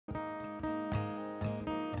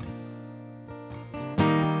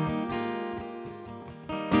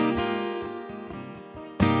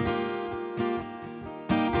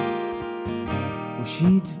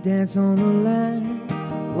sheets dance on the line,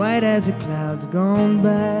 white as the clouds gone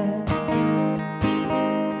by.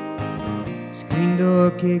 Screen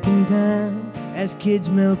door kicking time as kids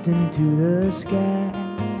melt into the sky.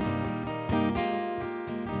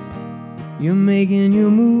 You're making your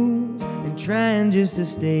moves and trying just to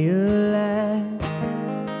stay alive.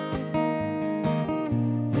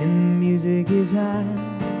 And the music is high.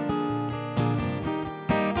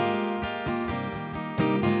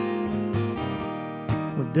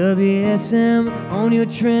 Well, WSM on your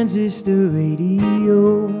transistor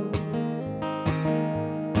radio,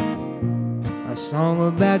 a song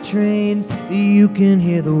about trains, you can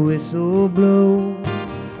hear the whistle blow.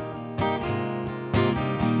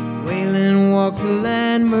 Waylon walks the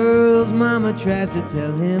line, Merle's mama tries to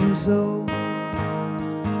tell him so.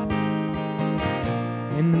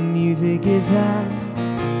 And the music is high.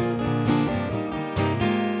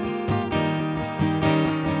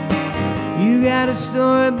 You got a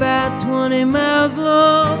story about 20 miles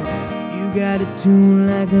long. You got a tune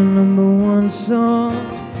like a #1 song.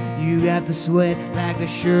 You got the sweat like the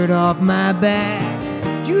shirt off my back.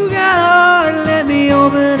 You got a heart, let me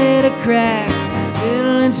open it a crack.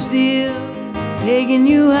 Fiddle and steel, taking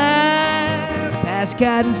you higher, past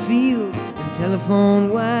cotton fields and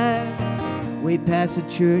telephone wires, way past the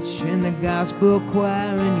church and the gospel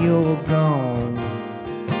choir, and you're gone,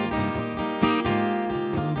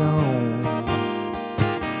 gone.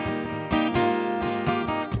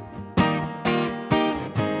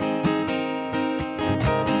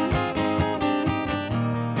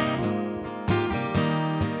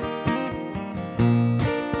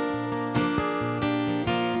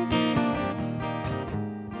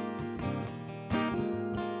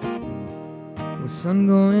 With sun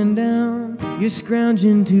going down, you're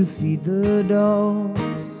scrounging to feed the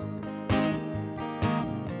dogs.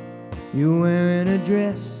 You're wearing a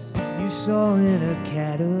dress you saw in a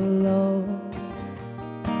catalog.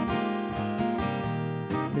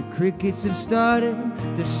 The crickets have started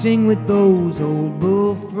to sing with those old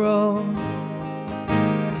bullfrogs,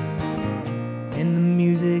 and the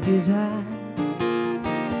music is high.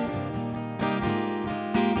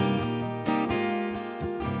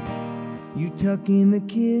 You tuck in the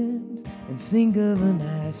kids and think of a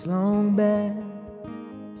nice long bed,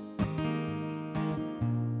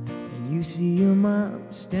 and you see your mom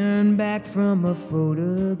staring back from a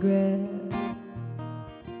photograph.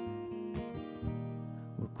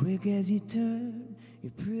 Well, quick as you turn,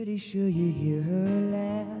 you're pretty sure you hear her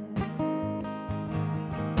laugh,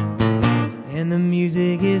 and the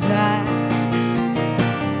music is high.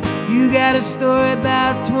 You got a story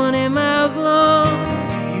about 20 miles long.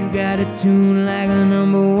 You got a tune like a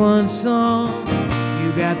 #1 song.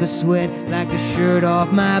 You got the sweat like the shirt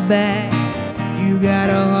off my back. You got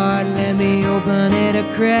a heart, let me open it a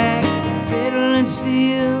crack. Fiddle and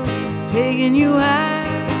steel, taking you high,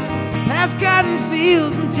 past cotton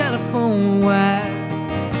fields and telephone wires.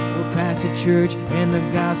 We're past the church and the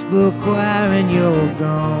gospel choir, and you're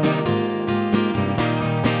gone.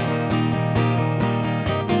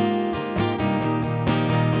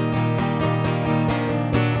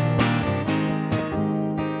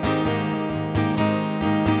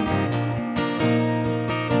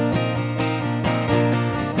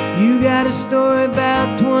 You got a story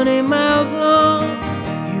about 20 miles long.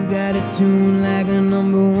 You got a tune like a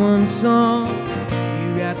 #1 song. You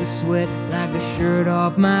got the sweat like the shirt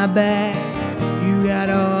off my back. You got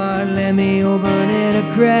a heart, let me open it a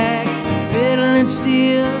crack. Fiddle and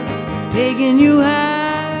steel, taking you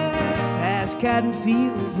high, past cotton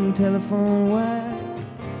fields and telephone wires,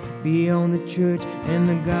 beyond the church and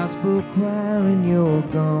the gospel choir, and you're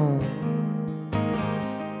gone,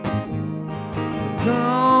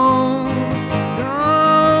 gone.